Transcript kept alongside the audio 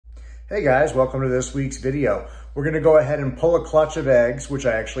Hey guys, welcome to this week's video. We're gonna go ahead and pull a clutch of eggs, which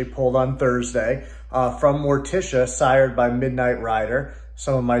I actually pulled on Thursday, from Morticia, sired by Midnight Rider,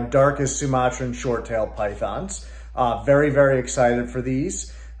 some of my darkest Sumatran short-tailed pythons. Very, very excited for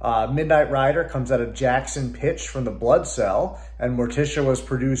these. Midnight Rider comes out of Jackson Pitch from the Blood Cell, and Morticia was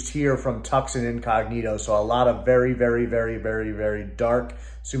produced here from Tucson Incognito, so a lot of very, very, very, very, very dark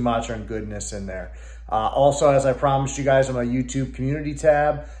Sumatran goodness in there. Also, as I promised you guys on my YouTube community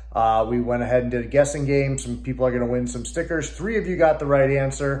tab, we went ahead and did a guessing game. Some people are going to win some stickers. 3 of you got the right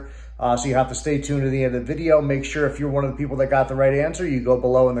answer, so you have to stay tuned to the end of the video. Make sure if you're one of the people that got the right answer, you go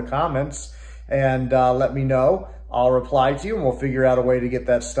below in the comments and let me know. I'll reply to you and we'll figure out a way to get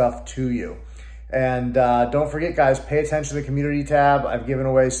that stuff to you. And don't forget, guys, pay attention to the community tab. I've given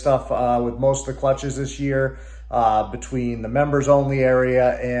away stuff with most of the clutches this year between the members only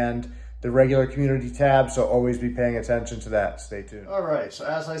area and the regular community tab, so always be paying attention to that. Stay tuned. All right, so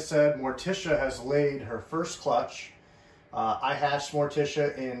as I said, Morticia has laid her first clutch. I hatched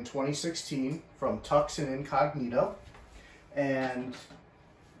Morticia in 2016 from Tucson Incognito, and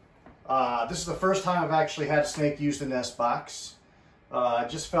this is the first time I've actually had a snake use the nest box. I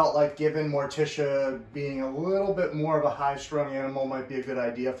just felt like giving Morticia being a little bit more of a high-strung animal might be a good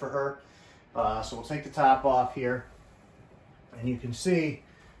idea for her. So we'll take the top off here, and you can see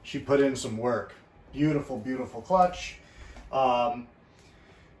she put in some work. Beautiful, beautiful clutch. And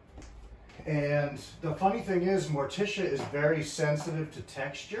the funny thing is, Morticia is very sensitive to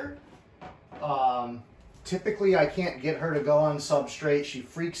texture. Typically, I can't get her to go on substrate. She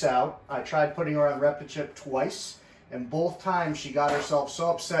freaks out. I tried putting her on Reptichip twice, and both times she got herself so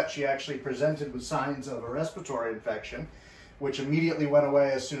upset she actually presented with signs of a respiratory infection, which immediately went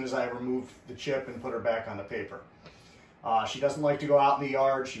away as soon as I removed the chip and put her back on the paper. She doesn't like to go out in the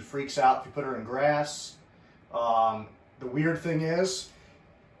yard. She freaks out if you put her in grass. The weird thing is,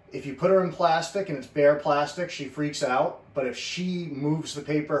 if you put her in plastic and it's bare plastic, she freaks out. But if she moves the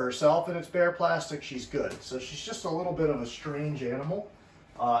paper herself and it's bare plastic, she's good. So she's just a little bit of a strange animal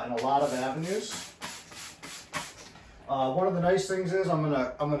in a lot of avenues. One of the nice things is I'm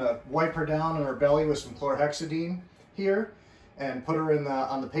gonna wipe her down on her belly with some chlorhexidine here and put her in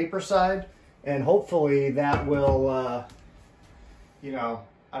on the paper side. And hopefully that will, you know,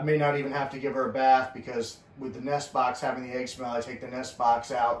 I may not even have to give her a bath, because with the nest box having the egg smell, I take the nest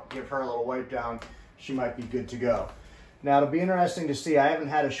box out, give her a little wipe down, she might be good to go. Now, it'll be interesting to see. I haven't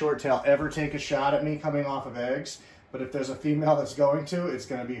had a short tail ever take a shot at me coming off of eggs, but if there's a female that's going to, it's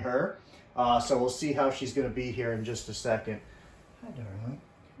going to be her. So we'll see how she's going to be here in just a second. Hi, darling.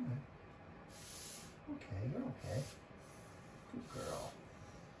 Okay, you're okay. Good girl.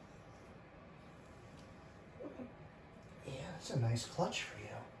 Yeah, that's a nice clutch for you.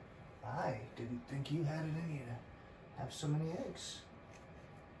 I didn't think you had it in you to have so many eggs.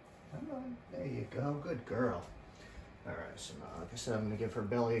 Come on, there you go, good girl. All right, so now, like I said, I'm gonna give her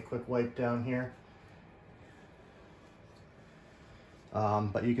belly a quick wipe down here.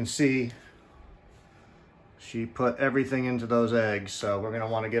 But you can see she put everything into those eggs, so we're gonna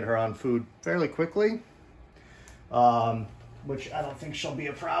wanna get her on food fairly quickly, which I don't think she'll be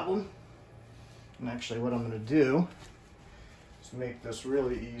a problem. And actually what I'm gonna do is make this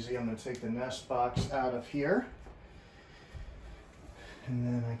really easy. I'm gonna take the nest box out of here, and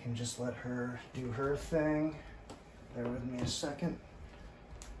then I can just let her do her thing. Bear with me a second.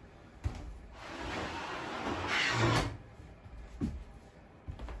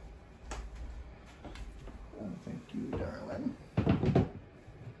 Oh, thank you, darling.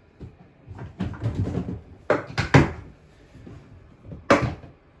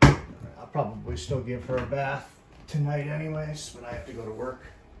 I'll probably still give her a bath tonight anyways, but I have to go to work.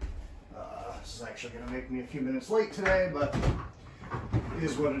 This is actually going to make me a few minutes late today, but it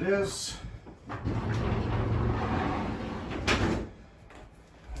is what it is. Alright.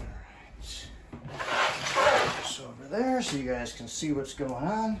 This over there so you guys can see what's going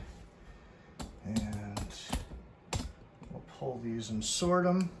on. And we'll pull these and sort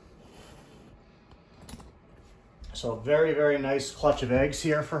them. So very, very nice clutch of eggs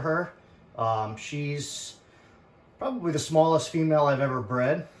here for her. She's probably the smallest female I've ever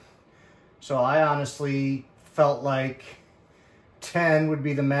bred. So I honestly felt like 10 would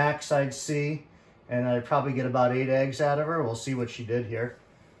be the max I'd see, and I'd probably get about 8 eggs out of her. We'll see what she did here.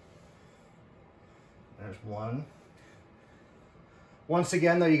 There's one. Once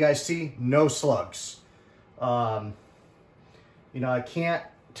again, though, you guys see no slugs. You know, I can't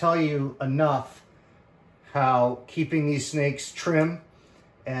tell you enough how keeping these snakes trim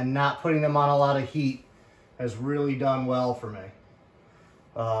and not putting them on a lot of heat has really done well for me.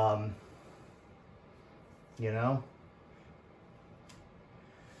 You know,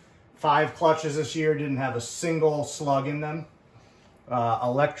 5 clutches this year, didn't have a single slug in them.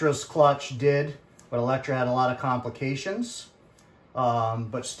 Electra's clutch did, but Electra had a lot of complications.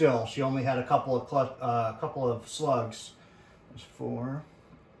 But still, she only had a couple of slugs. There's 4.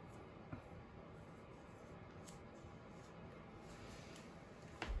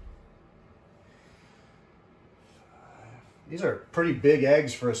 These are pretty big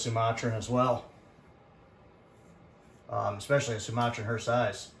eggs for a Sumatran as well. Especially a Sumatran her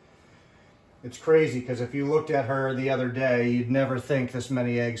size. It's crazy because if you looked at her the other day, you'd never think this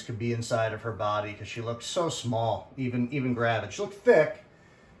many eggs could be inside of her body because she looked so small, even gravid. She looked thick,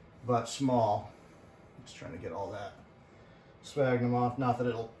 but small. Just trying to get all that sphagnum off. Not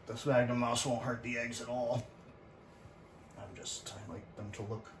that the sphagnum moss won't hurt the eggs at all. I like them to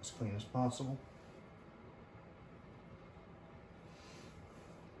look as clean as possible.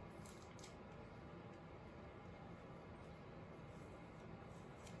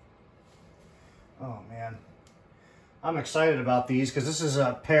 Oh man, I'm excited about these because this is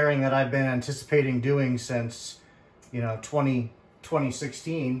a pairing that I've been anticipating doing since,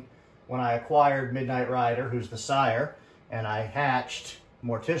 2016 when I acquired Midnight Rider, who's the sire, and I hatched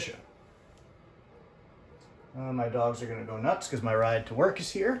Morticia. My dogs are gonna go nuts because my ride to work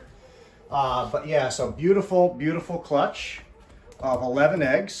is here. But yeah, so beautiful, beautiful clutch of 11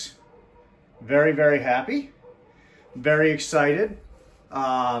 eggs. Very, very happy. Very excited.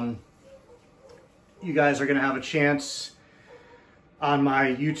 You guys are going to have a chance on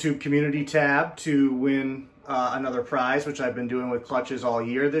my YouTube community tab to win another prize, which I've been doing with clutches all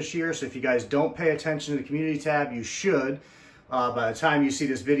year this year. So if you guys don't pay attention to the community tab, you should. By the time you see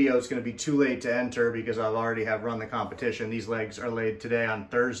this video, it's going to be too late to enter because I've already have run the competition. These legs are laid today on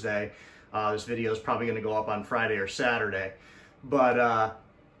Thursday. This video is probably going to go up on Friday or Saturday. But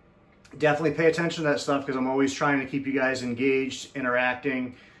definitely pay attention to that stuff because I'm always trying to keep you guys engaged,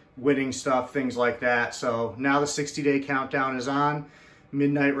 interacting, winning stuff, things like that. So now the 60-day countdown is on.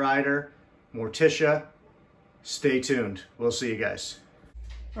 Midnight Rider, Morticia. Stay tuned. We'll see you guys.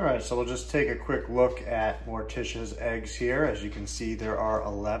 All right, so we'll just take a quick look at Morticia's eggs here. As you can see, there are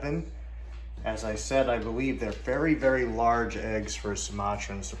 11. As I said, I believe they're very, very large eggs for a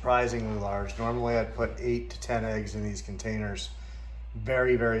Sumatran, surprisingly large. Normally I'd put 8 to 10 eggs in these containers.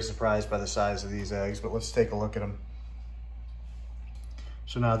 Very, very surprised by the size of these eggs, but let's take a look at them.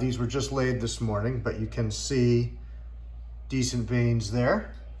 So now these were just laid this morning, but you can see decent veins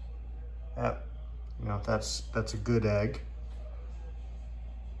there. That's a good egg.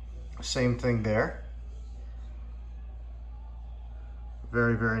 Same thing there.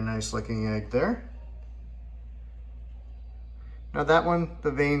 Very, very nice looking egg there. Now that one,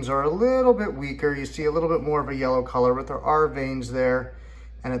 the veins are a little bit weaker. You see a little bit more of a yellow color, but there are veins there.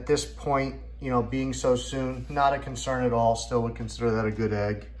 And at this point, being so soon, not a concern at all. Still would consider that a good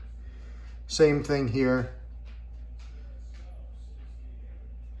egg. Same thing here.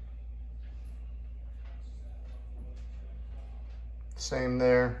 Same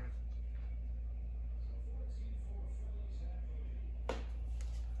there.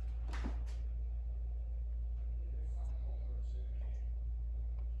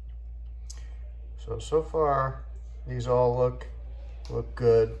 So far, these all look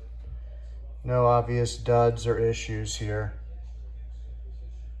good. No obvious duds or issues here.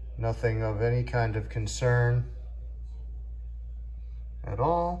 Nothing of any kind of concern at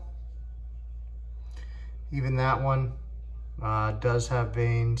all. Even that one does have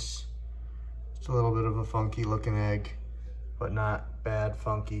veins. It's a little bit of a funky looking egg, but not bad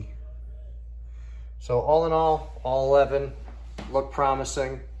funky. So all in all 11 look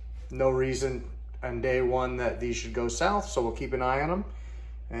promising. No reason on day one that these should go south, so we'll keep an eye on them.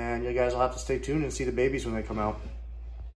 And you guys will have to stay tuned and see the babies when they come out.